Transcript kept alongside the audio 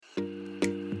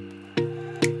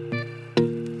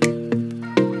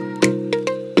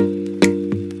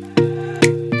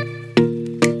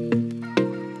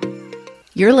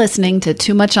You're listening to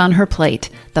Too Much on Her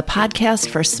Plate, the podcast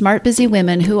for smart, busy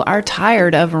women who are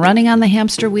tired of running on the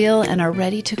hamster wheel and are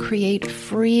ready to create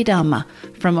freedom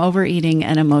from overeating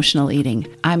and emotional eating.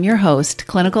 I'm your host,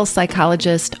 clinical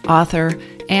psychologist, author,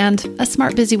 and a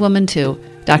smart, busy woman too,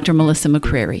 Dr. Melissa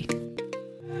McCreary.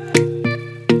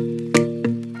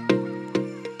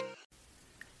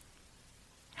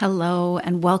 Hello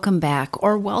and welcome back,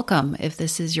 or welcome if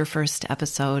this is your first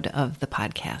episode of the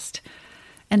podcast.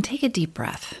 And take a deep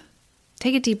breath.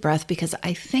 Take a deep breath because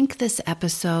I hope this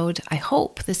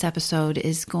episode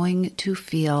is going to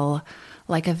feel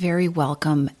like a very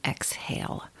welcome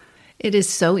exhale. It is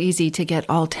so easy to get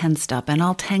all tensed up and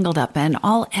all tangled up and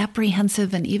all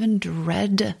apprehensive and even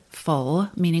dreadful,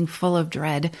 meaning full of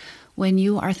dread, when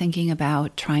you are thinking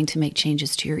about trying to make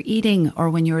changes to your eating or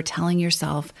when you're telling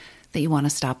yourself that you want to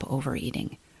stop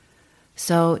overeating.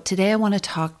 So today I want to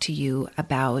talk to you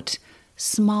about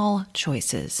small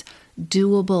choices,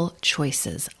 doable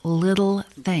choices, little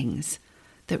things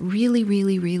that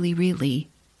really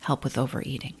help with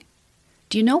overeating.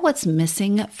 Do you know what's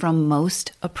missing from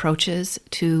most approaches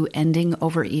to ending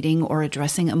overeating or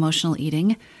addressing emotional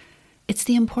eating? It's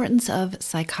the importance of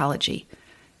psychology.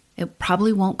 It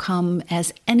probably won't come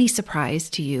as any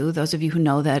surprise to you, those of you who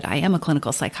know that I am a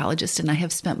clinical psychologist and I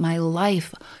have spent my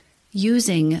life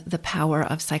using the power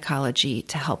of psychology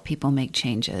to help people make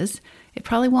changes. It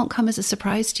probably won't come as a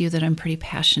surprise to you that I'm pretty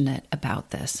passionate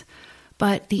about this.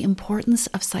 But the importance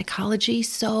of psychology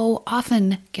so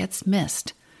often gets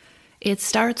missed. It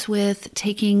starts with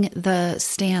taking the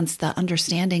stance, the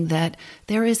understanding that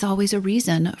there is always a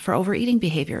reason for overeating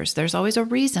behaviors. There's always a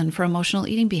reason for emotional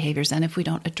eating behaviors. And if we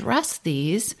don't address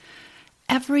these,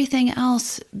 everything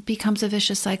else becomes a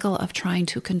vicious cycle of trying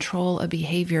to control a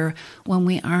behavior when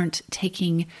we aren't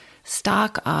taking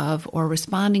stock of or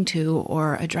responding to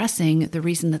or addressing the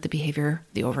reason that the behavior,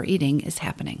 the overeating, is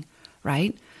happening,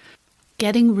 right?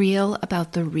 Getting real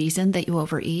about the reason that you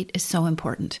overeat is so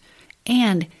important.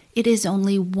 And it is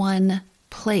only one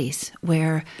place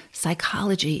where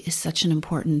psychology is such an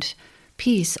important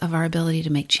piece of our ability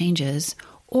to make changes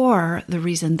or the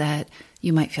reason that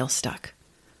you might feel stuck.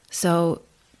 So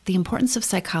the importance of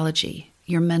psychology,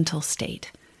 your mental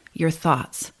state, your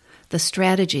thoughts, the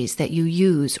strategies that you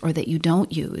use or that you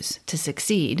don't use to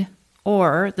succeed,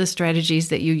 or the strategies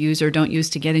that you use or don't use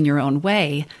to get in your own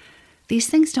way, these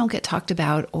things don't get talked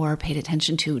about or paid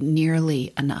attention to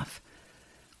nearly enough.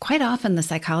 Quite often, the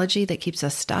psychology that keeps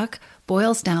us stuck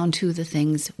boils down to the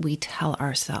things we tell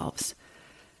ourselves.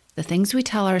 The things we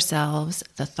tell ourselves,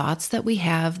 the thoughts that we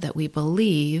have, that we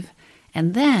believe,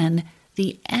 and then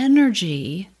the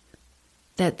energy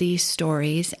that these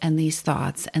stories and these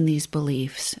thoughts and these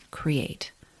beliefs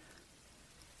create.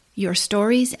 Your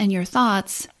stories and your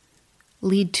thoughts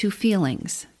lead to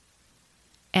feelings.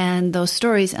 And those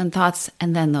stories and thoughts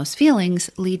and then those feelings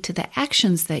lead to the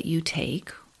actions that you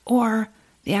take or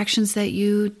the actions that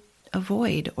you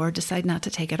avoid or decide not to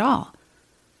take at all.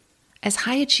 As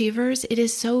high achievers, it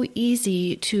is so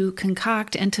easy to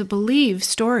concoct and to believe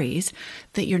stories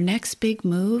that your next big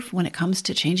move when it comes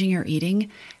to changing your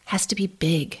eating has to be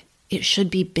big. It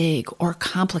should be big or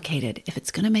complicated. If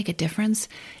it's going to make a difference,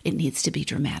 it needs to be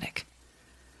dramatic.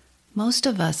 Most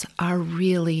of us are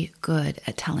really good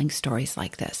at telling stories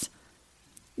like this.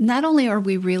 Not only are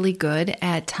we really good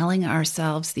at telling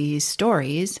ourselves these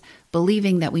stories,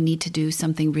 believing that we need to do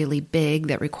something really big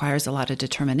that requires a lot of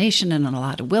determination and a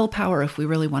lot of willpower if we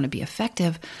really want to be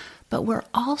effective, but we're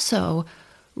also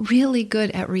really good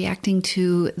at reacting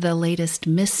to the latest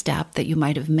misstep that you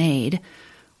might have made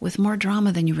with more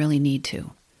drama than you really need to.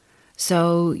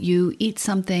 So you eat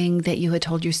something that you had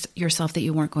told yourself that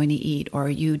you weren't going to eat, or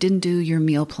you didn't do your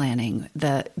meal planning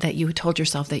that you told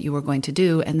yourself that you were going to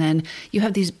do, and then you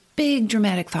have these big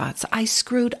dramatic thoughts. I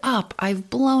screwed up.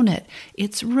 I've blown it.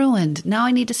 It's ruined. Now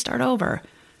I need to start over.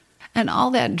 And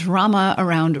all that drama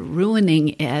around ruining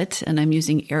it, and I'm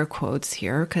using air quotes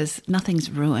here because nothing's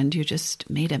ruined, you just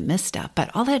made a misstep, but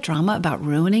all that drama about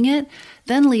ruining it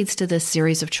then leads to this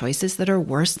series of choices that are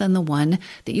worse than the one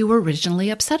that you were originally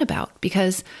upset about.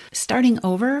 Because starting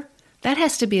over, that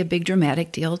has to be a big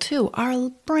dramatic deal too. Our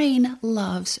brain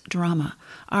loves drama.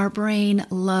 Our brain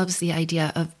loves the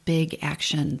idea of big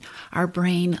action. Our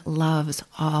brain loves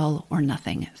all or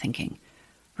nothing thinking,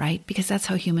 right? Because that's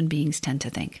how human beings tend to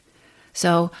think.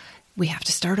 So we have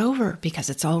to start over because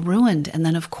it's all ruined. And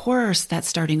then, of course, that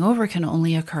starting over can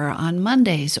only occur on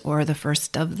Mondays or the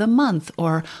first of the month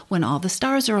or when all the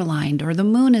stars are aligned or the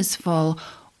moon is full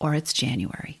or it's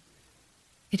January.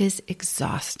 It is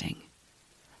exhausting.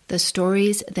 The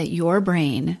stories that your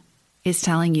brain is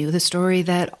telling you the story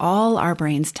that all our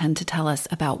brains tend to tell us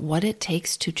about what it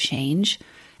takes to change,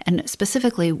 and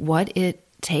specifically what it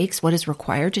takes, what is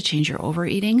required to change your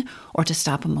overeating or to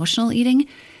stop emotional eating,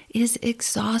 is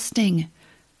exhausting.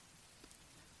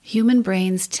 Human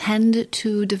brains tend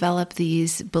to develop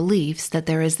these beliefs that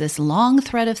there is this long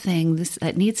thread of things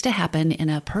that needs to happen in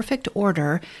a perfect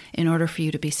order in order for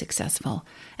you to be successful.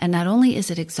 And not only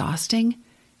is it exhausting,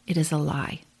 it is a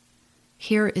lie.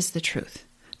 Here is the truth.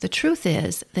 The truth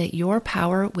is that your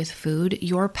power with food,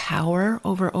 your power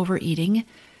over overeating,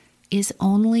 is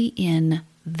only in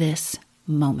this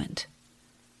moment.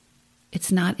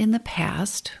 It's not in the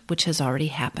past, which has already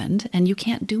happened, and you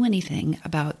can't do anything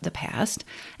about the past.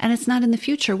 And it's not in the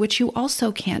future, which you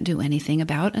also can't do anything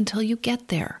about until you get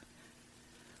there.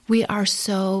 We are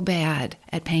so bad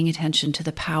at paying attention to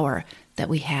the power that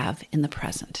we have in the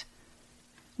present.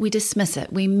 We dismiss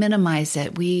it, we minimize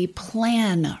it, we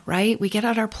plan, right? We get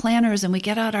out our planners and we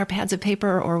get out our pads of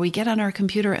paper, or we get on our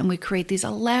computer and we create these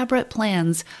elaborate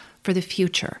plans for the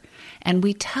future. And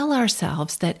we tell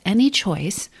ourselves that any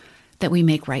choice that we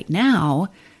make right now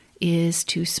is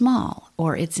too small,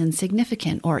 or it's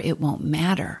insignificant, or it won't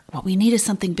matter. What we need is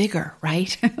something bigger,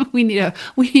 right? we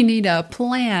need a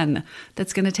plan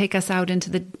that's going to take us out into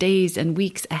the days and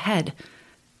weeks ahead.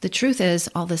 The truth is,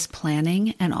 all this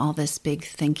planning and all this big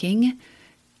thinking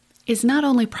is not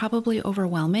only probably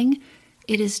overwhelming,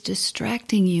 it is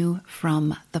distracting you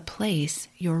from the place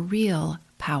your real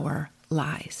power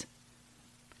lies.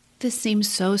 This seems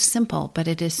so simple, but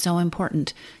it is so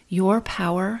important. Your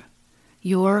power,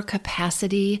 your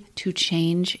capacity to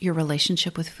change your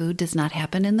relationship with food does not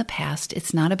happen in the past.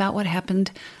 It's not about what happened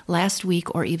last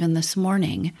week or even this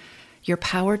morning. Your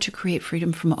power to create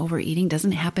freedom from overeating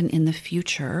doesn't happen in the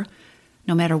future.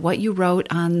 No matter what you wrote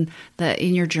in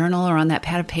your journal or on that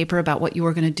pad of paper about what you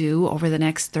were going to do over the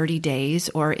next 30 days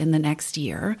or in the next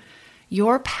year,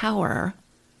 your power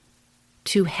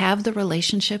to have the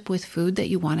relationship with food that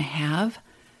you want to have,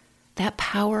 that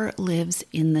power lives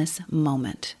in this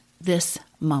moment.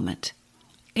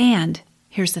 And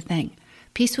here's the thing.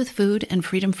 Peace with food and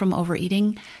freedom from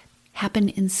overeating happen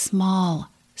in small,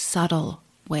 subtle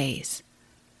ways.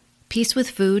 Peace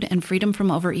with food and freedom from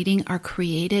overeating are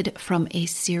created from a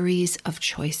series of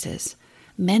choices.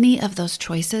 Many of those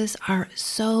choices are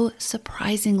so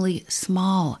surprisingly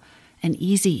small and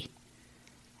easy.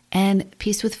 And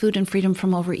peace with food and freedom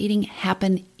from overeating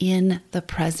happen in the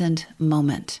present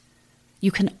moment.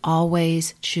 You can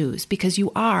always choose because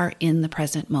you are in the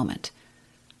present moment.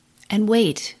 And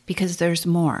wait, because there's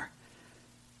more.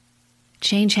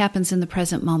 Change happens in the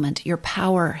present moment. Your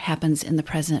power happens in the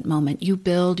present moment. You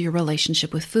build your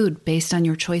relationship with food based on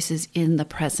your choices in the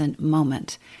present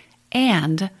moment.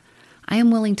 And I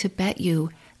am willing to bet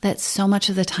you that so much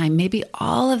of the time, maybe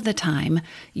all of the time,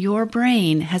 your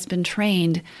brain has been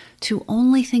trained to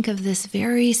only think of this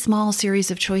very small series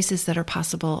of choices that are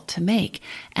possible to make.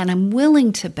 And I'm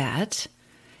willing to bet,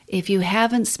 if you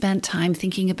haven't spent time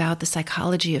thinking about the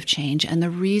psychology of change and the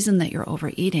reason that you're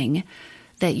overeating,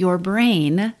 that your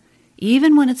brain,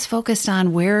 even when it's focused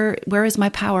on where is my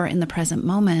power in the present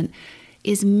moment,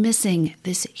 is missing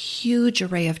this huge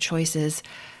array of choices.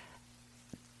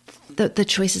 The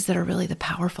choices that are really the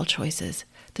powerful choices,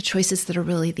 the choices that are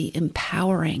really the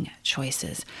empowering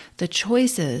choices, the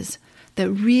choices that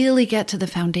really get to the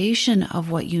foundation of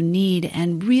what you need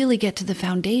and really get to the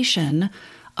foundation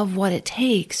of what it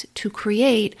takes to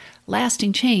create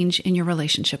lasting change in your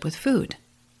relationship with food.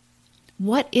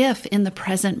 What if in the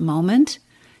present moment,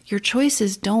 your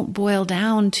choices don't boil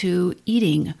down to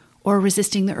eating or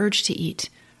resisting the urge to eat,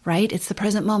 right? It's the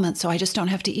present moment, so I just don't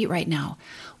have to eat right now.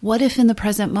 What if in the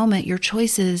present moment your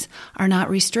choices are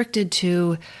not restricted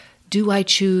to, do I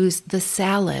choose the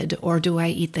salad or do I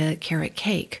eat the carrot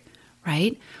cake,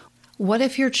 right? What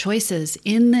if your choices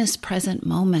in this present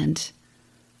moment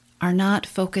are not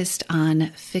focused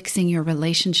on fixing your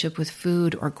relationship with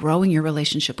food or growing your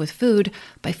relationship with food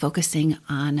by focusing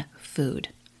on food?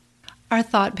 Our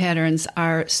thought patterns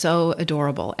are so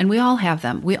adorable, and we all have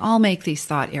them. We all make these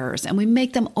thought errors, and we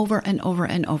make them over and over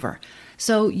and over.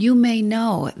 So you may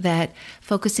know that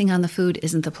focusing on the food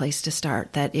isn't the place to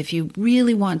start, that if you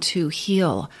really want to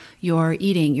heal your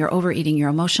eating, your overeating, your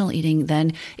emotional eating,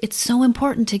 then it's so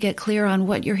important to get clear on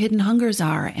what your hidden hungers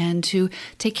are and to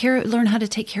learn how to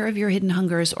take care of your hidden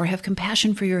hungers or have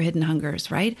compassion for your hidden hungers,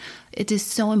 right? It is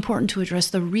so important to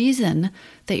address the reason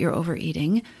that you're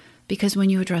overeating, because when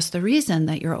you address the reason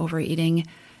that you're overeating,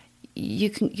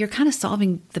 you're kind of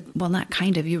solving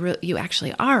you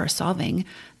actually are solving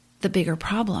the bigger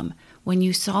problem. When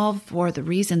you solve for the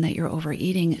reason that you're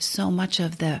overeating, so much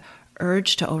of the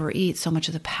urge to overeat, so much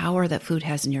of the power that food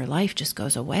has in your life just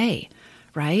goes away,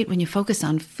 right? When you focus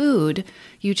on food,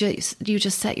 you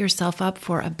just set yourself up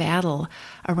for a battle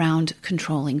around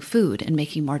controlling food and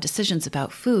making more decisions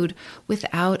about food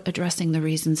without addressing the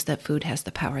reasons that food has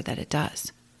the power that it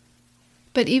does.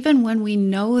 But even when we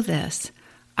know this,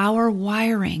 our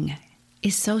wiring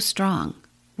is so strong.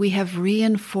 We have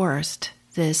reinforced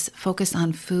this focus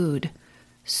on food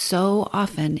so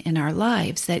often in our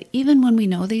lives that even when we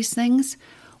know these things,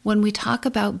 when we talk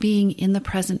about being in the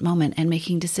present moment and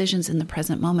making decisions in the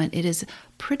present moment, it is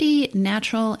pretty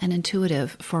natural and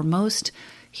intuitive for most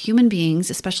human beings,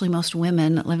 especially most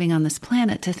women living on this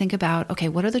planet, to think about, okay,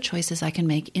 what are the choices I can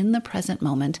make in the present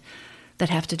moment that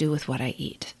have to do with what I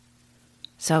eat?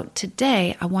 So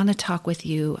today, I want to talk with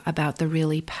you about the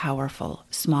really powerful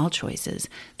small choices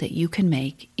that you can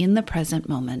make in the present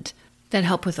moment that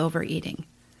help with overeating.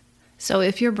 So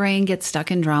if your brain gets stuck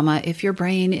in drama, if your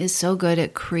brain is so good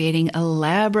at creating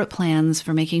elaborate plans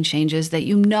for making changes that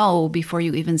you know before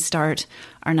you even start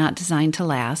are not designed to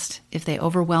last, if they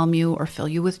overwhelm you or fill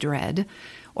you with dread,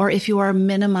 or if you are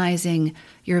minimizing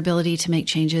your ability to make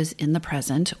changes in the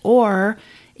present, or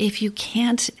if you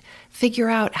can't figure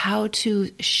out how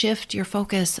to shift your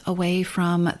focus away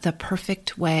from the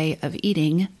perfect way of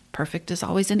eating, perfect is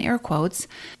always in air quotes,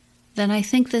 then I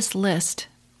think this list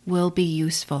will be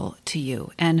useful to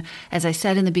you. And as I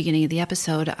said in the beginning of the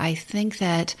episode, I think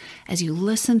that as you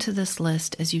listen to this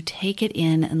list, as you take it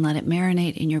in and let it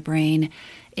marinate in your brain,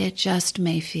 it just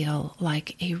may feel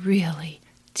like a really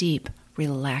deep,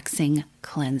 relaxing,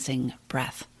 cleansing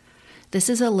breath. This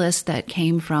is a list that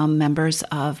came from members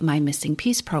of my Missing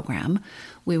Peace program.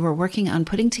 We were working on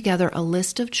putting together a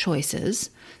list of choices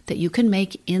that you can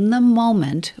make in the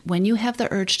moment when you have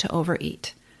the urge to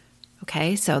overeat.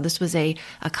 Okay, so this was a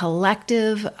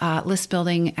collective list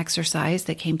building exercise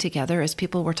that came together as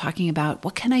people were talking about,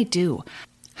 what can I do?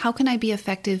 How can I be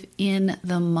effective in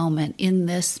the moment, in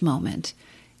this moment,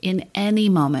 in any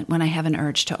moment when I have an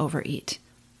urge to overeat?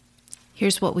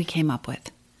 Here's what we came up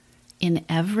with. In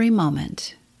every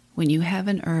moment when you have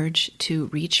an urge to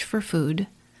reach for food,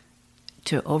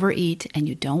 to overeat, and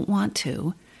you don't want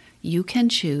to, you can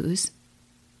choose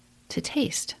to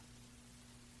taste.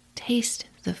 Taste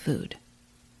the food.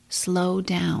 Slow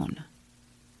down.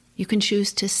 You can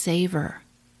choose to savor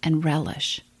and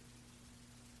relish.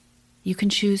 You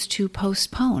can choose to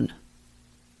postpone.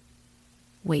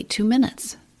 Wait 2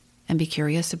 minutes and be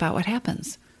curious about what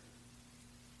happens.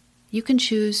 You can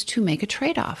choose to make a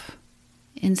trade-off.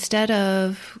 Instead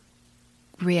of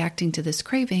reacting to this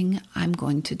craving, I'm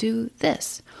going to do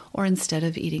this. Or instead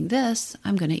of eating this,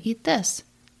 I'm going to eat this.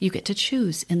 You get to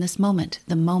choose in this moment.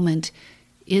 The moment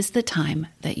is the time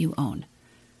that you own.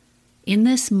 In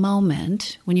this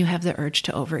moment, when you have the urge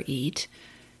to overeat,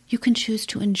 you can choose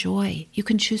to enjoy. You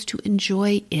can choose to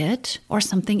enjoy it or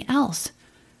something else.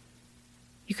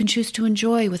 You can choose to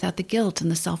enjoy without the guilt and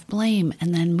the self-blame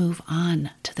and then move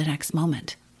on to the next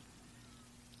moment.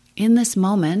 In this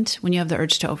moment, when you have the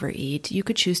urge to overeat, you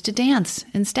could choose to dance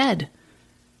instead.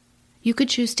 You could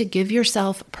choose to give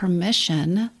yourself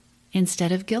permission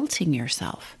instead of guilting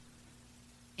yourself.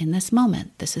 In this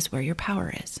moment, this is where your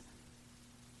power is.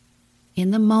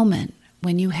 In the moment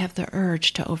when you have the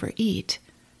urge to overeat,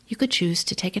 you could choose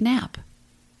to take a nap.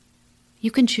 You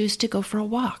can choose to go for a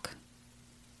walk.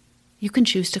 You can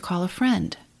choose to call a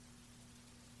friend.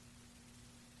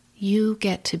 You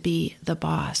get to be the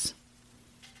boss.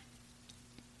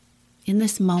 In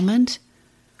this moment,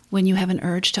 when you have an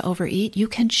urge to overeat, you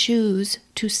can choose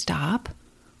to stop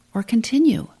or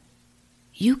continue.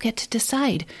 You get to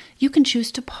decide. You can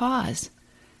choose to pause.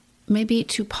 Maybe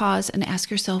to pause and ask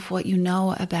yourself what you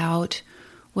know about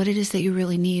what it is that you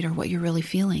really need or what you're really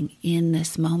feeling in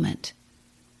this moment.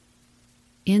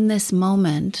 In this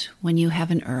moment, when you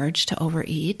have an urge to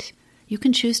overeat, you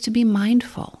can choose to be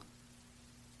mindful.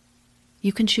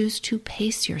 You can choose to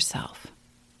pace yourself.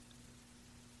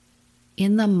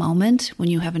 In the moment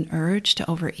when you have an urge to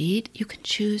overeat, you can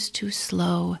choose to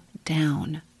slow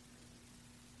down.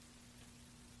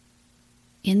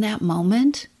 In that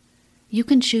moment, you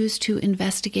can choose to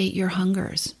investigate your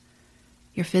hungers,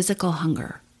 your physical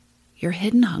hunger, your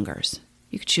hidden hungers.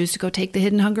 You can choose to go take the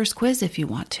hidden hungers quiz if you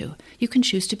want to. You can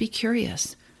choose to be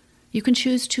curious. You can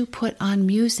choose to put on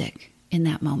music in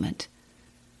that moment.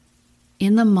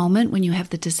 In the moment when you have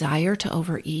the desire to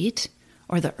overeat,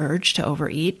 or the urge to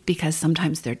overeat, because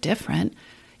sometimes they're different,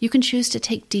 you can choose to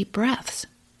take deep breaths.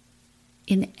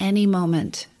 In any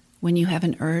moment when you have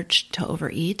an urge to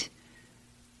overeat,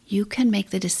 you can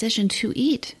make the decision to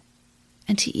eat,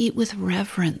 and to eat with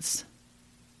reverence.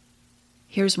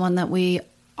 Here's one that we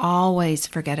always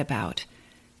forget about.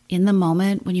 In the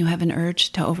moment when you have an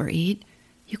urge to overeat,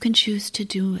 you can choose to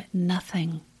do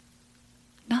nothing.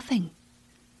 Nothing.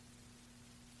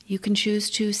 You can choose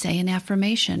to say an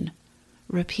affirmation,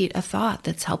 repeat a thought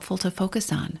that's helpful to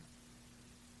focus on.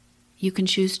 You can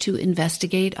choose to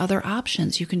investigate other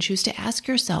options. You can choose to ask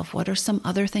yourself, what are some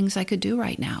other things I could do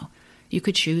right now? You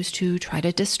could choose to try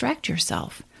to distract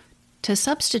yourself, to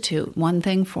substitute one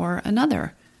thing for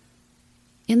another.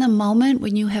 In the moment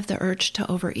when you have the urge to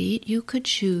overeat, you could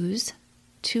choose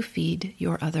to feed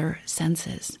your other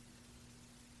senses.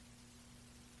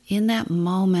 In that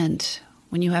moment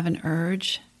when you have an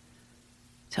urge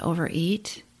to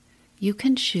overeat, you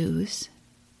can choose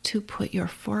to put your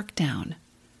fork down.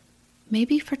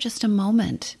 Maybe for just a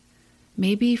moment,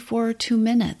 maybe for 2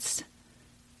 minutes,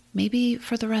 maybe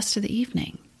for the rest of the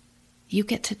evening. You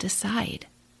get to decide.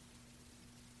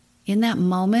 In that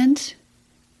moment,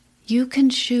 you can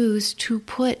choose to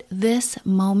put this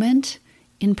moment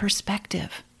in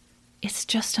perspective. It's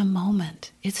just a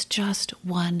moment. It's just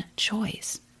one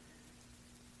choice.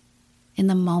 In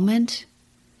the moment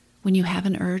when you have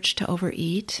an urge to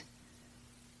overeat,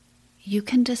 you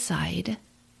can decide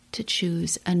to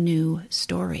choose a new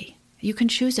story. You can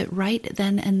choose it right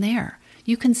then and there.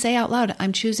 You can say out loud,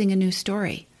 I'm choosing a new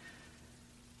story.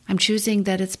 I'm choosing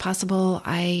that it's possible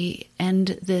I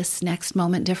end this next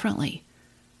moment differently.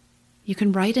 You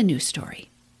can write a new story.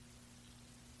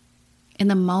 In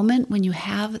the moment when you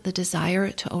have the desire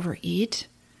to overeat,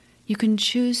 you can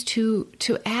choose to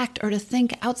act or to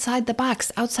think outside the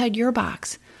box, outside your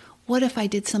box. What if I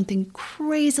did something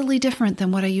crazily different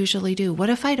than what I usually do? What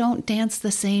if I don't dance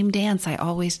the same dance I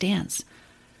always dance?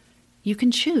 You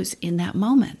can choose in that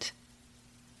moment.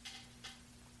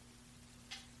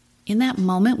 In that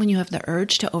moment when you have the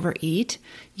urge to overeat,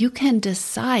 you can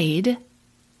decide,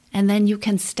 and then you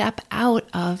can step out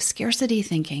of scarcity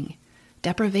thinking,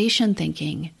 deprivation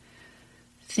thinking,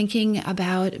 thinking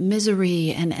about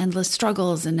misery and endless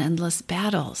struggles and endless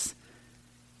battles.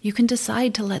 You can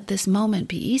decide to let this moment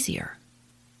be easier.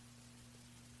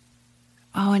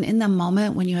 Oh, and in the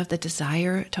moment when you have the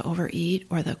desire to overeat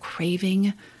or the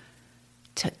craving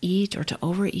to eat or to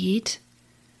overeat,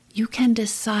 you can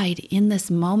decide in this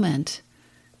moment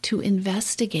to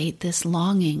investigate this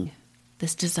longing,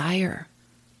 this desire,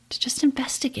 to just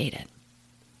investigate it.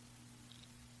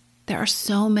 There are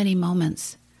so many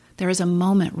moments. There is a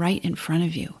moment right in front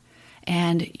of you.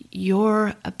 And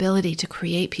your ability to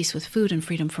create peace with food and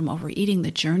freedom from overeating,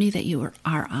 the journey that you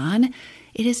are on,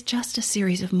 it is just a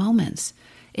series of moments.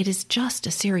 It is just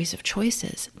a series of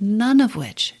choices, none of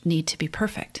which need to be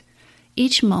perfect.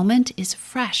 Each moment is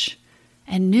fresh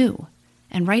and new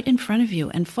and right in front of you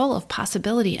and full of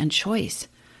possibility and choice.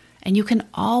 And you can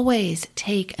always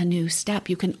take a new step.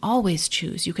 You can always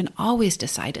choose. You can always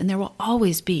decide. And there will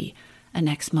always be a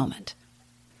next moment.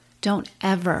 Don't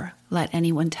ever let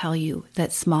anyone tell you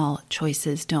that small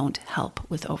choices don't help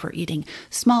with overeating.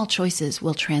 Small choices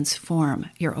will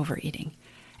transform your overeating.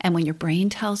 And when your brain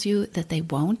tells you that they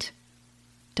won't,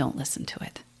 don't listen to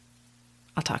it.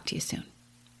 I'll talk to you soon.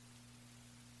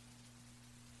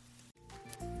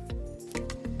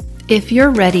 If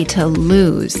you're ready to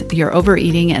lose your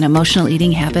overeating and emotional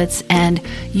eating habits, and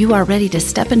you are ready to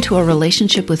step into a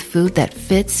relationship with food that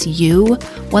fits you,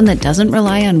 one that doesn't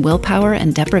rely on willpower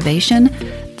and deprivation,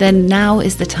 then now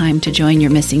is the time to join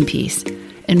your missing piece.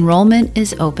 Enrollment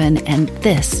is open, and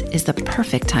this is the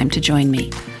perfect time to join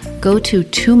me. Go to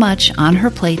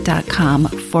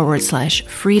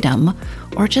toomuchonherplate.com/freedom,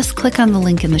 or just click on the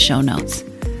link in the show notes.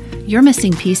 Your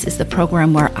Missing Piece is the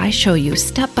program where I show you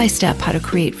step-by-step how to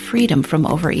create freedom from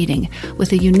overeating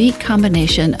with a unique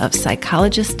combination of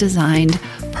psychologist-designed,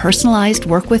 personalized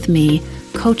work with me,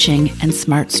 coaching, and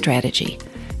smart strategy.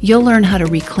 You'll learn how to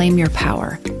reclaim your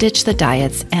power, ditch the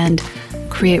diets, and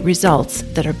create results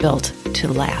that are built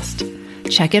to last.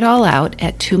 Check it all out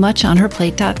at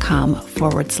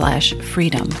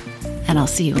toomuchonherplate.com/freedom, and I'll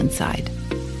see you inside.